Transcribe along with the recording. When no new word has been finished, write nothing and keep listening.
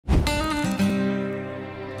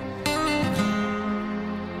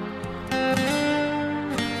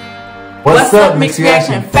What's up, Mixed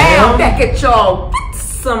Reaction fam? Back at y'all with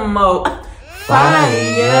some more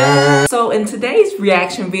fire. So in today's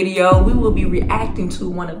reaction video, we will be reacting to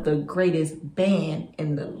one of the greatest band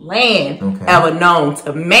in the land ever known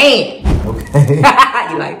to man. Okay.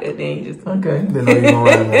 You like that, didn't you? Okay. Didn't know you were gonna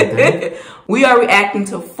run right there. We are reacting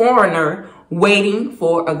to Foreigner, Waiting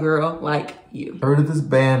for a Girl Like You. Heard of this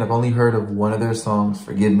band? I've only heard of one of their songs.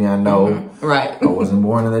 Forgive me, I know. Right. I wasn't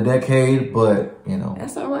born in the decade, but you know.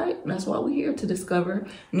 That's all right. That's why we're here, to discover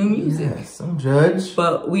new music. Yes, don't judge.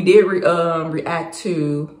 But we did react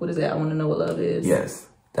to, what is that? I Want to Know What Love Is. Yes.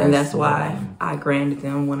 And that's why I granted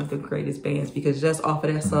them one of the greatest bands, because just off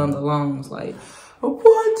of that song alone was like, I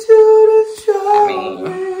want you to show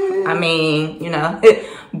me. I mean, you know.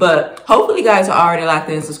 But hopefully you guys are already locked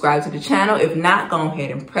in and subscribed to the channel. If not, go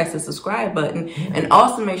ahead and press the subscribe button. And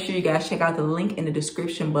also make sure you guys check out the link in the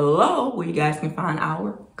description below where you guys can find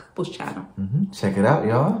our couples channel. Check it out,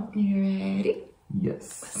 y'all. You ready?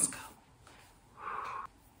 Yes. Let's go.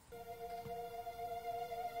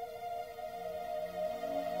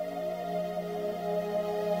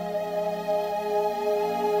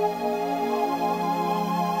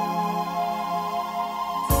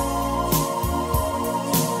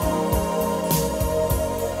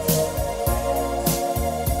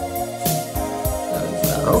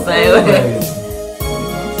 Okay. It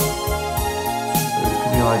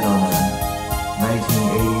could be like on a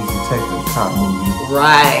 1980s detective cop movie.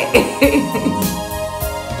 Right.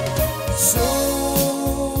 So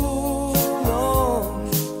long,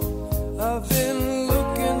 I've been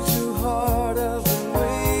looking too hard, I've been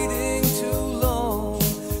waiting too long.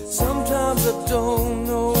 Sometimes I don't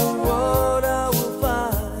know what I will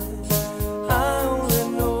find. I only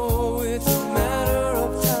know it's a matter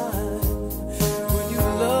of time. When you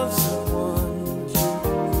love someone,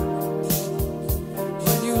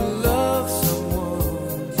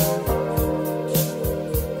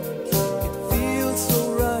 it feels so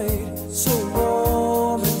right, so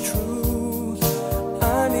warm and true. I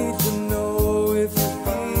need to know if you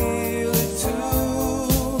feel it too.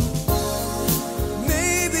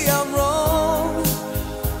 Maybe I'm wrong.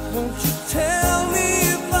 Won't you tell me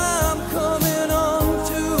if I'm coming on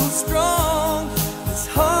too strong? This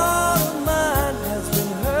heart of mine has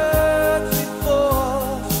been hurt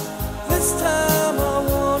before. This time I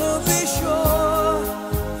wanna be sure.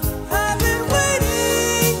 I've been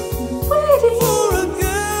waiting for a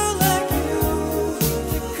girl like you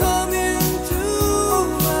to come into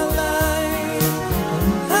my life.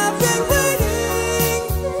 I've been waiting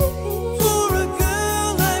for a girl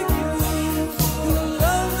like you, a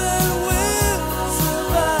love that will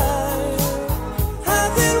survive.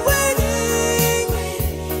 I've been waiting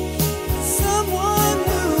for someone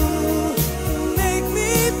new to make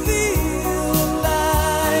me feel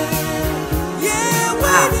alive. Yeah,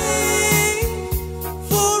 waiting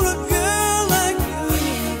for a girl like you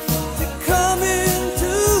to come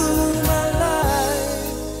into my life.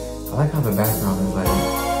 I like how the background is like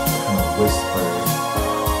kind of whispering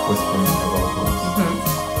the vocals.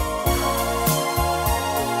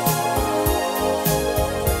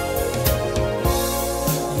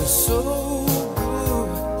 You're so good.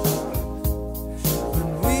 When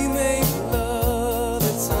we make love,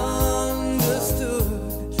 it's understood.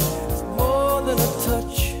 It's more than a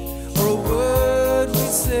touch or a word we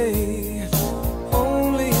say.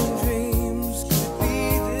 Only in dreams could it be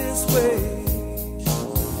this way.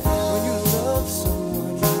 When you love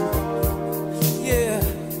someone, yeah,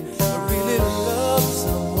 I really love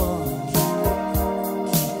someone.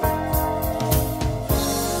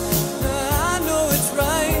 Now I know it's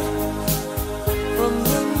right. From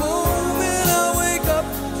the moment I wake up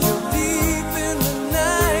till deep in the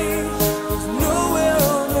night, there's nowhere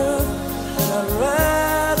on earth that I'd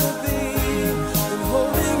rather be than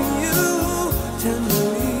holding you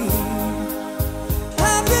tenderly.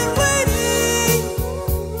 I've been waiting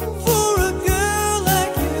for a girl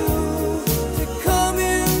like you to come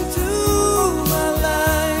into my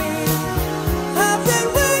life. I've been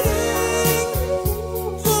waiting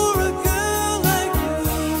for a girl like you,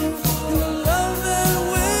 a love that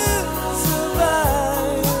will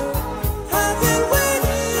survive. I've been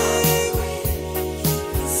waiting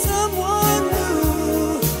for someone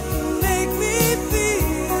new to make me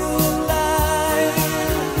feel alive.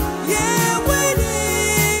 Yeah,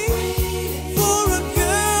 waiting for a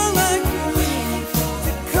girl like you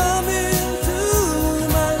to come into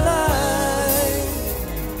my life.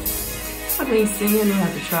 I mean, singing, you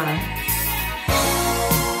have to try.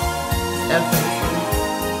 Definitely.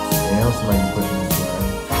 Damn, somebody pushing this line.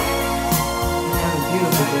 Have a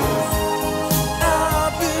beautiful voice.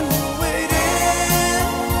 I've been waiting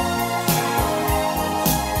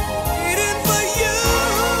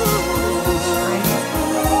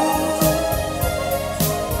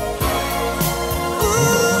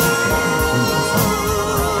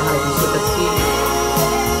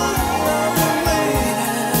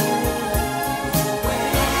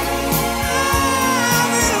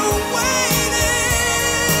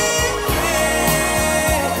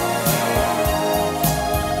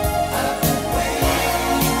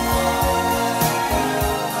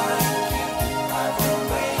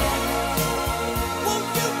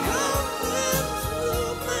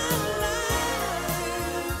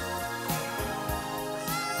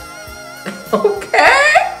Okay.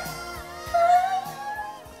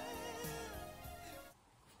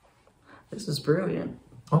 This is brilliant.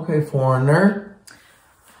 Okay, foreigner.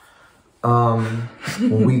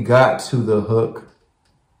 When we got to the hook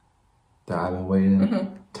that I've been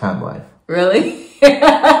waiting, Time Life. Really?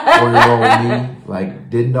 4-year-old me, like,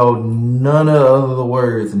 didn't know none of the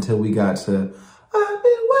words until we got to I've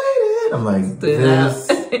been waiting. I'm like, this.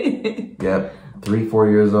 Yep. 3-4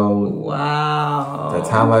 years old. Wow. That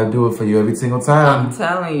Time Life do it for you every single time. I'm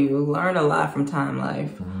telling you, learn a lot from Time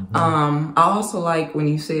Life. I also like when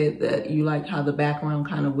you said that you liked how the background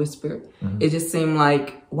kind of whispered. It just seemed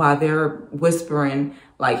like while they're whispering,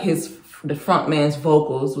 like the front man's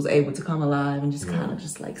vocals was able to come alive and just kind of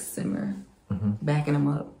just like simmer, backing him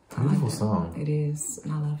up. Beautiful song. It is,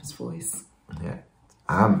 and I love his voice. Yeah.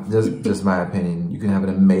 I'm just my opinion. You can have an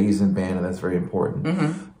amazing band, and that's very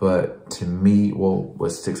important. But to me,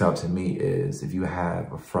 what sticks out to me is if you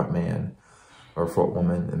have a front man or a front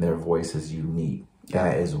woman and their voice is unique,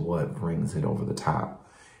 that is what brings it over the top.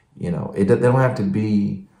 You know, they don't have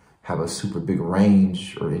to have a super big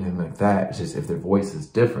range or anything like that. It's just if their voice is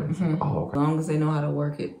different. Oh, okay. As long as they know how to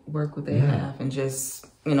work what they have, and just,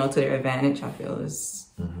 you know, to their advantage, I feel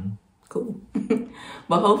is cool.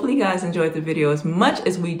 But hopefully you guys enjoyed the video as much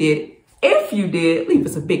as we did. If you did, leave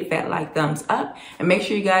us a big fat like, thumbs up, and make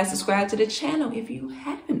sure you guys subscribe to the channel if you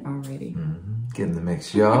haven't already. Get in the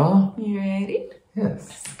mix, y'all. You ready? Yes.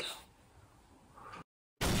 Let's go.